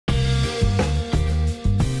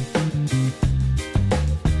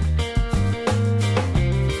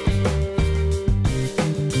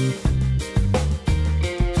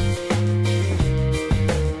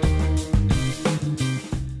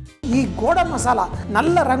మసాలా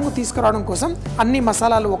నల్ల రంగు తీసుకురావడం కోసం అన్ని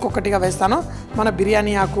మసాలాలు ఒక్కొక్కటిగా వేస్తాను. మన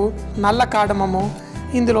బిర్యానీ ఆకు, నల్ల కాడమము,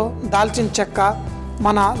 ఇందులో దాల్చిన చెక్క,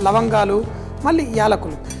 మన లవంగాలు, మళ్ళీ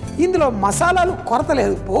యాలకులు. ఇందులో మసాలాలు కొరత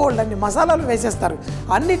లేదు, బోల్డ్ అన్ని మసాలాలు వేసేస్తారు.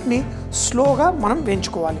 అన్నిటినీ స్లోగా మనం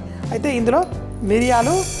వేయించుకోవాలి. అయితే ఇందులో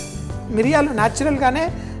మిరియాలు న్యాచురల్గానే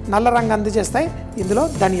నల్ల రంగు అందజేస్తాయి. ఇందులో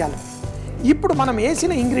ధనియాలు. ఇప్పుడు మనం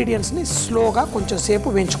వేసిన ఇంగ్రీడియంట్స్ని స్లోగా కొంచెం సేపు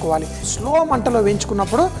వేయించుకోవాలి. స్లో మంటలో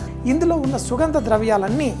వేయించుకున్నప్పుడు ఇందులో ఉన్న సుగంధ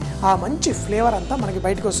ద్రవ్యాలన్నీ ఆ మంచి ఫ్లేవర్ అంతా మనకి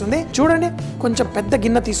బయటకు వస్తుంది. చూడండి, కొంచెం పెద్ద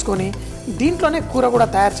గిన్నె తీసుకొని దీంట్లోనే కూర కూడా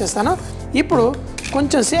తయారు చేస్తాను. ఇప్పుడు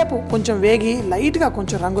కొంచెం సేపు కొంచెం వేగి లైట్గా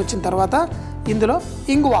కొంచెం రంగు వచ్చిన తర్వాత ఇందులో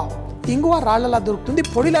ఇంగువ రాళ్ళలా దొరుకుతుంది,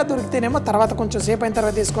 పొడిలా దొరికితేనేమో తర్వాత కొంచెం సేపు అయిన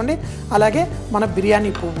తర్వాత తీసుకోండి. అలాగే మన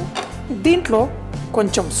బిర్యానీ పువ్వు, దీంట్లో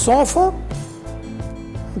కొంచెం సోంఫు,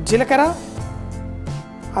 జీలకర్ర,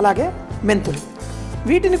 అలాగే మెంతులు,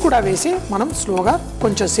 వీటిని కూడా వేసి మనం స్లోగా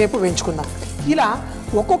కొంచెం సేపు వేయించుకుందాం. ఇలా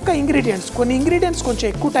ఒక్కొక్క ఇంగ్రీడియంట్స్, కొన్ని ఇంగ్రీడియంట్స్ కొంచెం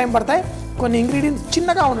ఎక్కువ టైం పడతాయి, కొన్ని ఇంగ్రీడియంట్స్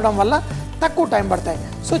చిన్నగా ఉండడం వల్ల తక్కువ టైం పడతాయి.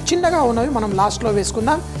 సో చిన్నగా ఉన్నవి మనం లాస్ట్లో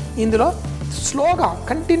వేసుకుందాం. ఇందులో స్లోగా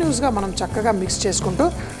కంటిన్యూస్గా మనం చక్కగా మిక్స్ చేసుకుంటూ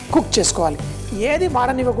కుక్ చేసుకోవాలి. ఏది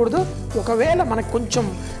మాడనివ్వకూడదు. ఒకవేళ మనకు కొంచెం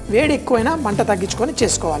వేడి ఎక్కువైనా మంట తగ్గించుకొని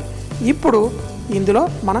చేసుకోవాలి. ఇప్పుడు ఇందులో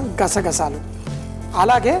మనం గసగసాలు,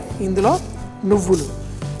 అలాగే ఇందులో నువ్వులు,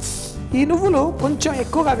 ఈ నువ్వులు కొంచెం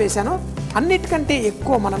ఎక్కువగా వేసాను. అన్నిటికంటే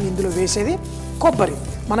ఎక్కువ మనం ఇందులో వేసేది కొబ్బరి.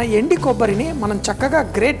 మన ఎండి కొబ్బరిని మనం చక్కగా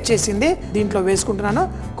గ్రేట్ చేసింది దీంట్లో వేసుకుంటున్నాను.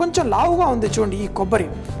 కొంచెం లావుగా ఉంది చూడండి ఈ కొబ్బరి.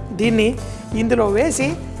 దీన్ని ఇందులో వేసి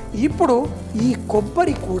ఇప్పుడు ఈ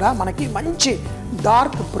కొబ్బరి కూడా మనకి మంచి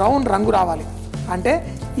డార్క్ బ్రౌన్ రంగు రావాలి. అంటే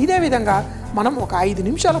ఇదే విధంగా మనం ఒక 5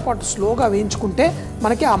 నిమిషాల పాటు స్లోగా వేయించుకుంటే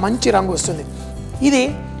మనకి ఆ మంచి రంగు వస్తుంది. ఇది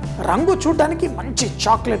రంగు చూడడానికి మంచి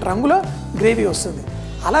చాక్లెట్ రంగులో గ్రేవీ వస్తుంది.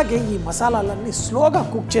 అలాగే ఈ మసాలాలన్నీ స్లోగా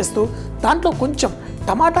కుక్ చేస్తూ దాంట్లో కొంచెం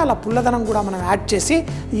టమాటాల పుల్లదనం కూడా మనం యాడ్ చేసి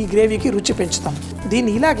ఈ గ్రేవీకి రుచి పెంచుతాం.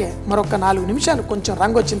 దీన్ని ఇలాగే మరొక 4 నిమిషాలు కొంచెం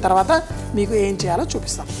రంగు వచ్చిన తర్వాత మీకు ఏం చేయాలో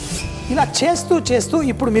చూపిస్తాం. ఇలా చేస్తూ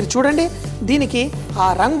ఇప్పుడు మీరు చూడండి దీనికి ఆ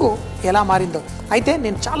రంగు ఎలా మారిందో. అయితే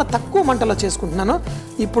నేను చాలా తక్కువ మంటలో చేసుకుంటున్నాను.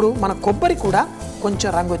 ఇప్పుడు మన కొబ్బరి కూడా కొంచెం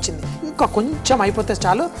రంగు వచ్చింది. ఇంకా కొంచెం అయిపోతే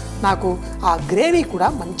చాలు, నాకు ఆ గ్రేవీ కూడా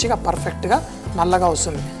మంచిగా పర్ఫెక్ట్గా నల్లగా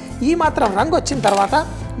వస్తుంది. ఈ మాత్రం రంగు వచ్చిన తర్వాత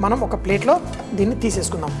మనం ఒక ప్లేట్లో దీన్ని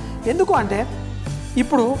తీసేసుకుందాం. ఎందుకు అంటే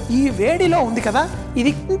ఇప్పుడు ఈ వేడిలో ఉంది కదా,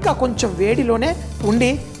 ఇది ఇంకా కొంచెం వేడిలోనే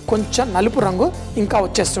ఉండి కొంచెం నలుపు రంగు ఇంకా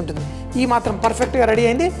వచ్చేస్తుంటుంది. ఈ మాత్రం పర్ఫెక్ట్గా రెడీ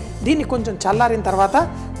అయింది. దీన్ని కొంచెం చల్లారిన తర్వాత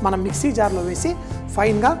మనం మిక్సీ జార్లో వేసి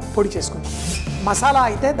ఫైన్గా పొడి చేసుకుందాం. మసాలా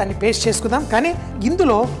అయితే దాన్ని పేస్ట్ చేసుకుందాం. కానీ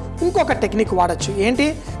ఇందులో ఇంకొక టెక్నిక్ వాడచ్చు. ఏంటి,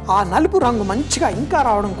 ఆ నలుపు రంగు మంచిగా ఇంకా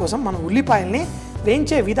రావడం కోసం మనం ఉల్లిపాయల్ని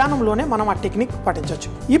వేయించే విధానంలోనే మనం ఆ టెక్నిక్ పాటించవచ్చు.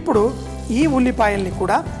 ఇప్పుడు ఈ ఉల్లిపాయల్ని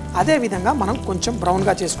కూడా అదే విధంగా మనం కొంచెం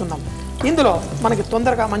బ్రౌన్గా చేసుకుందాం. ఇందులో మనకి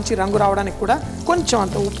తొందరగా మంచి రంగు రావడానికి కూడా కొంచెం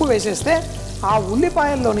అంత ఉప్పు వేసేస్తే ఆ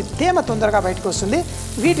ఉల్లిపాయల్లోని తేమ తొందరగా బయటకు వస్తుంది.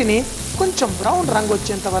 వీటిని కొంచెం బ్రౌన్ రంగు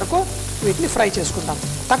వచ్చేంత వరకు వీటిని ఫ్రై చేసుకుందాం.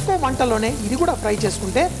 తక్కువ మంటలోనే ఇది కూడా ఫ్రై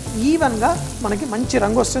చేసుకుంటే ఈవెన్గా మనకి మంచి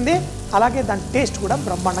రంగు వస్తుంది. అలాగే దాని టేస్ట్ కూడా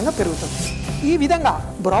బ్రహ్మాండంగా పెరుగుతుంది. ఈ విధంగా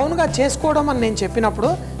బ్రౌన్గా చేసుకోవడం అని నేను చెప్పినప్పుడు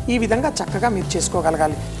ఈ విధంగా చక్కగా మీరు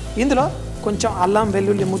చేసుకోగలగాలి. ఇందులో కొంచెం అల్లం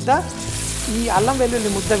వెల్లుల్లి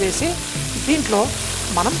ముద్ద వేసి దీంట్లో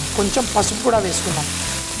మనం కొంచెం పసుపు కూడా వేసుకుందాం.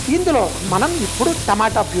 ఇందులో మనం ఇప్పుడు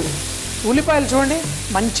టమాటా ప్యూరీ, ఉల్లిపాయలు చూడండి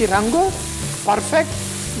మంచి రంగు, పర్ఫెక్ట్,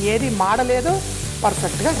 ఏది మాడలేదు,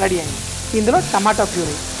 పర్ఫెక్ట్గా రెడీ అయింది. ఇందులో టమాటా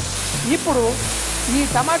ప్యూరీ. ఇప్పుడు ఈ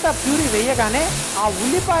టమాటా ప్యూరీ వేయగానే ఆ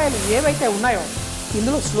ఉల్లిపాయలు ఏవైతే ఉన్నాయో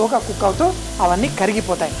ఇందులో స్లోగా కుక్ అవుతూ అవన్నీ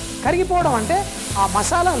కరిగిపోతాయి. కరిగిపోవడం అంటే ఆ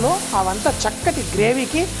మసాలాలో అవంతా చక్కటి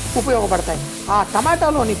గ్రేవీకి ఉపయోగపడతాయి. ఆ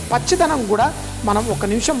టమాటాలోని పచ్చిదనం కూడా మనం 1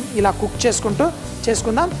 నిమిషం ఇలా కుక్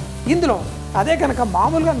చేసుకుందాం. ఇందులో అదే కనుక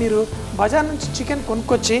మామూలుగా మీరు బజార్ నుంచి చికెన్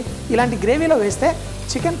కొనుక్కొచ్చి ఇలాంటి గ్రేవీలో వేస్తే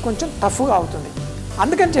చికెన్ కొంచెం టఫ్గా అవుతుంది.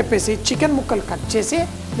 అందుకని చెప్పేసి చికెన్ ముక్కలు కట్ చేసి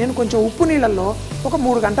నేను కొంచెం ఉప్పు నీళ్ళల్లో ఒక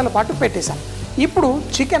 3 గంటల పాటు పెట్టేశాను. ఇప్పుడు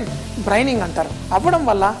చికెన్ బ్రైనింగ్ అంటారు, అవ్వడం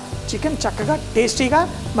వల్ల చికెన్ చక్కగా టేస్టీగా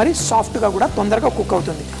మరి సాఫ్ట్గా కూడా తొందరగా కుక్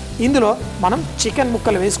అవుతుంది. ఇందులో మనం చికెన్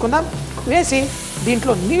ముక్కలు వేసుకుందాం. వేసి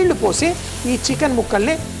దీంట్లో నీళ్లు పోసి ఈ చికెన్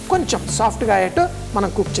ముక్కల్ని కొంచెం సాఫ్ట్గా అయ్యేట్టు మనం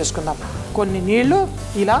కుక్ చేసుకుందాం. కొన్ని నీళ్లు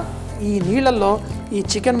ఇలా ఈ నీళ్ళల్లో ఈ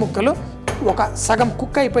చికెన్ ముక్కలు ఒక సగం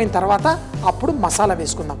కుక్ అయిపోయిన తర్వాత అప్పుడు మసాలా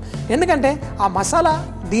వేసుకుందాం. ఎందుకంటే ఆ మసాలా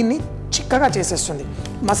దీన్ని చిక్కగా చేసేస్తుంది.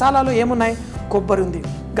 మసాలాలో ఏమున్నాయి, కొబ్బరి ఉంది,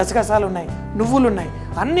 గసగసాలు ఉన్నాయి, నువ్వులు ఉన్నాయి.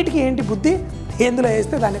 అన్నిటికీ ఏంటి బుద్ధి, ఎందులో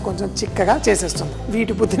వేస్తే దాన్ని కొంచెం చిక్కగా చేసేస్తుంది.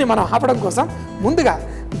 వీటి బుద్ధిని మనం ఆపడం కోసం ముందుగా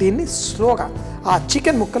దీన్ని స్లోగా ఆ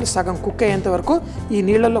చికెన్ ముక్కలు సగం కుక్ అయ్యేంత వరకు ఈ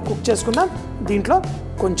నీళ్ళల్లో కుక్ చేసుకుందాం. దీంట్లో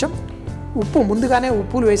కొంచెం ఉప్పు ముందుగానే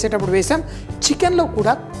ఉప్పులు వేసేటప్పుడు వేసాం. చికెన్లో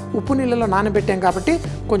కూడా ఉప్పు నీళ్ళలో నానబెట్టాం కాబట్టి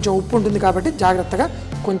కొంచెం ఉప్పు ఉంటుంది కాబట్టి జాగ్రత్తగా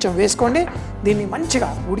కొంచెం వేసుకోండి. దీన్ని మంచిగా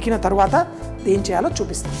ఉడికిన తర్వాత ఏం చేయాలో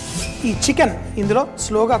చూపిస్తాం. ఈ చికెన్ ఇందులో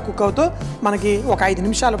స్లోగా కుక్ అవుతూ మనకి ఒక 5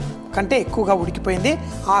 నిమిషాల కంటే ఎక్కువగా ఉడికిపోయింది.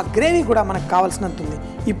 ఆ గ్రేవీ కూడా మనకు కావాల్సినంత ఉంది.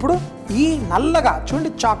 ఇప్పుడు ఈ నల్లగా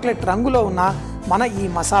చూడండి చాక్లెట్ రంగులో ఉన్న మన ఈ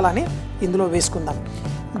మసాలాని ఇందులో వేసుకుందాం.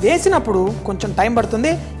 వేసినప్పుడు కొంచెం టైం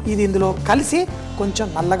పడుతుంది. ఇది ఇందులో కలిసి కొంచెం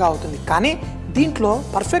నల్లగా అవుతుంది. కానీ దీంట్లో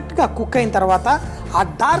పర్ఫెక్ట్గా కుక్ అయిన తర్వాత ఆ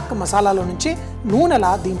డార్క్ మసాలాలో నుంచి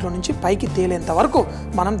నూనెలా దీంట్లో నుంచి పైకి తేలేంత వరకు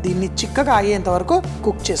మనం దీన్ని చిక్కగా అయ్యేంత వరకు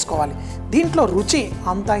కుక్ చేసుకోవాలి. దీంట్లో రుచి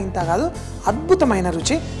అంతా ఇంత కాదు, అద్భుతమైన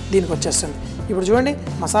రుచి దీనికి వచ్చేస్తుంది. ఇప్పుడు చూడండి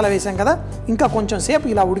మసాలా వేసాం కదా, ఇంకా కొంచెం సేపు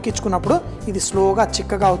ఇలా ఉడికించుకున్నప్పుడు ఇది స్లోగా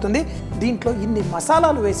చిక్కగా అవుతుంది. దీంట్లో ఇన్ని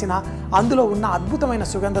మసాలాలు వేసినా అందులో ఉన్న అద్భుతమైన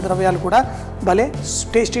సుగంధ ద్రవ్యాలు కూడా భలే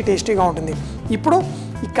టేస్టీగా ఉంటుంది. ఇప్పుడు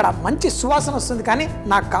ఇక్కడ మంచి సువాసన వస్తుంది, కానీ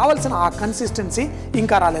నాకు కావాల్సిన ఆ కన్సిస్టెన్సీ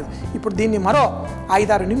ఇంకా రాలేదు. ఇప్పుడు దీన్ని మరో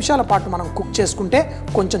 5-6 నిమిషాల పాటు మనం కుక్ చేసుకుంటే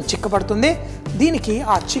కొంచెం చిక్కబడుతుంది. దీనికి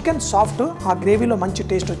ఆ చికెన్ సాఫ్ట్ ఆ గ్రేవీలో మంచి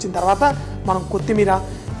టేస్ట్ వచ్చిన తర్వాత మనం కొత్తిమీర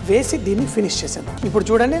వేసి దీన్ని ఫినిష్ చేసేద్దాం. ఇప్పుడు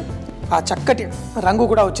చూడండి ఆ చక్కటి రంగు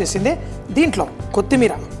కూడా వచ్చేసింది. దీంట్లో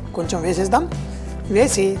కొత్తిమీర కొంచెం వేసేద్దాం.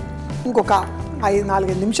 వేసి ఇంకొక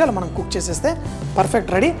 4-5 నిమిషాలు మనం కుక్ చేసేస్తే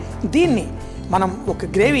పర్ఫెక్ట్ రెడీ. దీన్ని మనం ఒక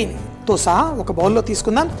గ్రేవీతో సహా ఒక బౌల్లో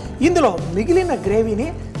తీసుకుందాం. ఇందులో మిగిలిన గ్రేవీని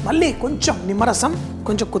మళ్ళీ కొంచెం నిమ్మరసం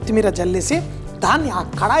కొంచెం కొత్తిమీర జల్లేసి దాన్ని ఆ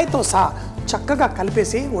కడాయితో సహా చక్కగా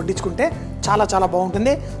కలిపేసి వడ్డించుకుంటే చాలా చాలా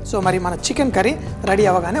బాగుంటుంది. సో మరి మన చికెన్ కర్రీ రెడీ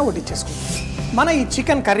అవ్వగానే వడ్డించేసుకుంటాం. మన ఈ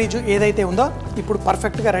చికెన్ కర్రీ ఏదైతే ఉందో ఇప్పుడు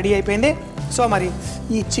పర్ఫెక్ట్గా రెడీ అయిపోయింది. సో మరి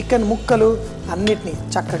ఈ చికెన్ ముక్కలు అన్నిటినీ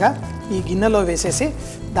చక్కగా ఈ గిన్నెలో వేసేసి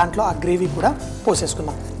దాంట్లో ఆ గ్రేవీ కూడా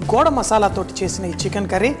పోసేసుకుందాం. గోడ మసాలాతోటి చేసిన ఈ చికెన్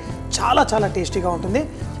కర్రీ చాలా చాలా టేస్టీగా ఉంటుంది.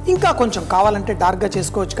 ఇంకా కొంచెం కావాలంటే డార్క్గా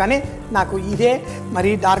చేసుకోవచ్చు, కానీ నాకు ఇదే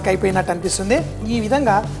మరీ డార్క్ అయిపోయినట్టు అనిపిస్తుంది. ఈ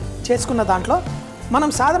విధంగా చేసుకున్న దాంట్లో మనం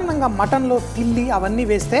సాధారణంగా మటన్లో తిల్లి అవన్నీ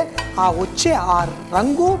వేస్తే ఆ వచ్చే ఆ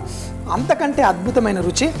రంగు అంతకంటే అద్భుతమైన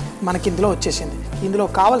రుచి మనకి ఇందులో వచ్చేసింది. ఇందులో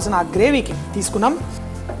కావాల్సిన ఆ గ్రేవీకి తీసుకున్నాం.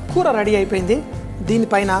 కూర రెడీ అయిపోయింది.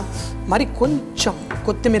 దీనిపైన మరి కొంచెం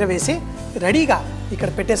కొత్తిమీర వేసి రెడీగా ఇక్కడ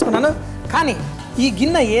పెట్టేసుకున్నాను. కానీ ఈ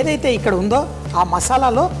గిన్నె ఏదైతే ఇక్కడ ఉందో ఆ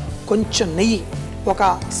మసాలాలో కొంచెం నెయ్యి, ఒక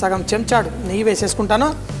సగం చెంచాడు నెయ్యి వేసేసుకుంటాను.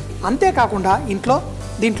 అంతేకాకుండా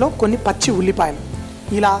దీంట్లో కొన్ని పచ్చి ఉల్లిపాయలు,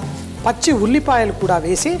 ఇలా పచ్చి ఉల్లిపాయలు కూడా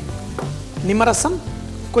వేసి నిమ్మరసం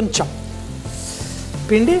కొంచెం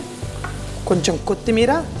పిండి, కొంచెం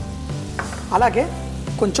కొత్తిమీర, అలాగే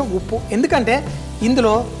కొంచెం ఉప్పు. ఎందుకంటే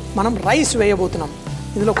ఇందులో మనం రైస్ వేయబోతున్నాం.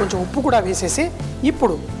 ఇందులో కొంచెం ఉప్పు కూడా వేసేసి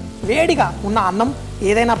ఇప్పుడు వేడిగా ఉన్న అన్నం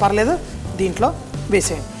ఏదైనా పర్లేదు దీంట్లో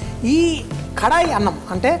వేసేయండి. ఈ కడాయి అన్నం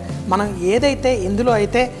అంటే మనం ఏదైతే ఇందులో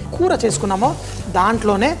అయితే కూర చేసుకున్నామో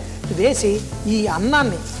దాంట్లోనే వేసి ఈ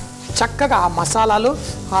అన్నాన్ని చక్కగా ఆ మసాలాలు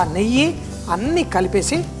ఆ నెయ్యి అన్నీ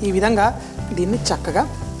కలిపేసి ఈ విధంగా దీన్ని చక్కగా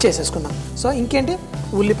చేసేసుకుందాం. సో ఇంకేంటి,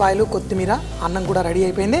 ఉల్లిపాయలు కొత్తిమీర అన్నం కూడా రెడీ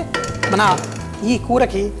అయిపోయింది. మన ఈ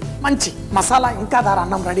కూరకి మంచి మసాలా ఇంకా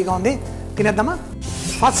అన్నం రెడీగా ఉంది. తినేద్దామా?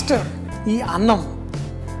 ఫస్ట్ ఈ అన్నం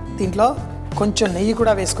దీంట్లో కొంచెం నెయ్యి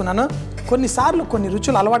కూడా వేసుకున్నాను. కొన్నిసార్లు కొన్ని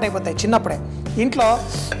రుచులు అలవాటు అయిపోతాయి చిన్నప్పుడే. ఇంట్లో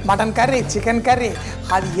మటన్ కర్రీ, చికెన్ కర్రీ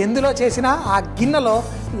అది ఎందులో చేసినా ఆ గిన్నెలో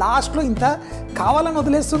లాస్ట్లో ఇంత కావాలని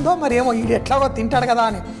వదిలేస్తుందో మరి ఏమో వీడు ఎట్లాగో తింటాడు కదా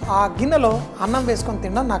అని ఆ గిన్నెలో అన్నం వేసుకొని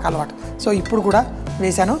తినడం నాకు అలవాటు. సో ఇప్పుడు కూడా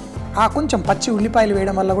వేశాను. ఆ కొంచెం పచ్చి ఉల్లిపాయలు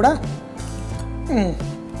వేయడం వల్ల కూడా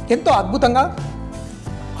ఎంతో అద్భుతంగా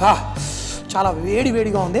చాలా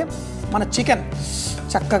వేడిగా ఉంది. మన చికెన్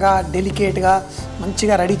చక్కగా డెలికేట్గా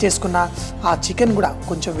మంచిగా రెడీ చేసుకున్న ఆ చికెన్ కూడా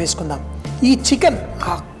కొంచెం వేసుకుందాం. ఈ చికెన్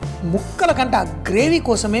ఆ ముక్కల కంటే ఆ గ్రేవీ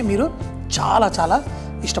కోసమే మీరు చాలా చాలా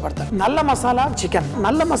ఇష్టపడతారు. నల్ల మసాలా చికెన్.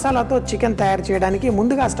 నల్ల మసాలాతో చికెన్ తయారు చేయడానికి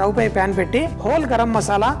ముందుగా స్టవ్ పై ప్యాన్ పెట్టి హోల్ గరం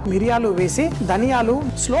మసాలా, మిరియాలు వేసి ధనియాలు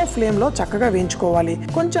స్లో ఫ్లేమ్ లో చక్కగా వేయించుకోవాలి.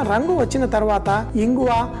 కొంచెం రంగు వచ్చిన తర్వాత ఇంగువ,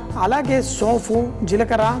 అలాగే సోఫు,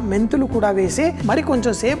 జీలకర్ర, మెంతులు కూడా వేసి మరి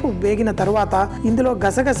కొంచెం సేపు వేగిన తర్వాత ఇందులో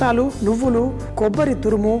గసగసాలు, నువ్వులు, కొబ్బరి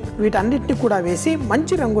తురుము వీటన్నిటిని కూడా వేసి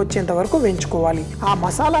మంచి రంగు వచ్చేంత వరకు వేయించుకోవాలి. ఆ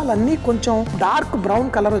మసాలాలన్నీ కొంచెం డార్క్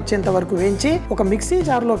బ్రౌన్ కలర్ వచ్చేంత వరకు వేయించి ఒక మిక్సీ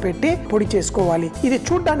జార్ లో పెట్టి పొడి చేసుకోవాలి. ఇది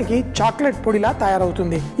చూడ్డానికి చాక్లెట్ పొడిలా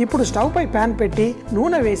తయారవుతుంది. ఇప్పుడు స్టవ్ పై ప్యాన్ పెట్టి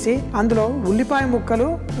నూనె వేసి అందులో ఉల్లిపాయ ముక్కలు,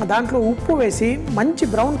 దాంట్లో ఉప్పు వేసి మంచి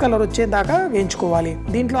బ్రౌన్ కలర్ వచ్చేదాకా వేయించుకోవాలి.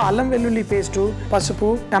 దీంట్లో అల్లం వెల్లుల్లి పేస్టు, పసుపు,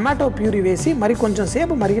 టమాటో ప్యూరీ వేసి మరి కొంచెం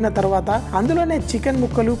సేపు మరిగిన తర్వాత అందులోనే చికెన్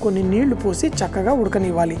ముక్కలు, కొన్ని నీళ్లు పోసి చక్కగా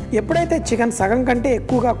ఉడకనివ్వాలి. ఎప్పుడైతే చికెన్ సగం కంటే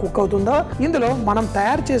ఎక్కువగా కుక్ అవుతుందో ఇందులో మనం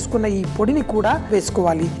తయారు చేసుకున్న ఈ పొడిని కూడా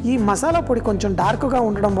వేసుకోవాలి. ఈ మసాలా పొడి కొంచెం డార్క్ గా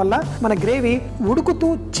ఉండడం వల్ల మన గ్రేవీ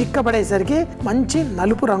ఉడుకుతూ చిక్కబడేసరికి మంచి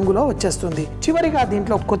నలుపు రంగులో వచ్చేస్తుంది. చివరిగా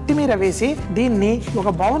దీంట్లో కొత్తిమీర వేసి దీన్ని ఒక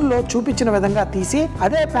బౌల్లో చూపించిన విధంగా తీసి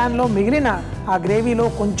అదే ప్యాన్ లో మిగిలిన ఆ గ్రేవీలో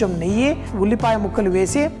కొంచెం నెయ్యి, ఉల్లిపాయ ముక్కలు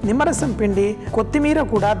వేసి నిమ్మరసం పిండి కొత్తిమీర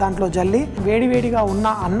కూడా దాంట్లో జల్లి వేడివేడిగా ఉన్న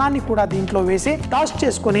అన్నాన్ని కూడా దీంట్లో వేసి టాస్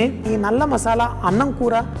చేసుకుని ఈ నల్ల మసాలా అన్నం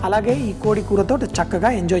కూర అలాగే ఈ కోడి కూరతో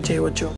చక్కగా ఎంజాయ్ చేయవచ్చు.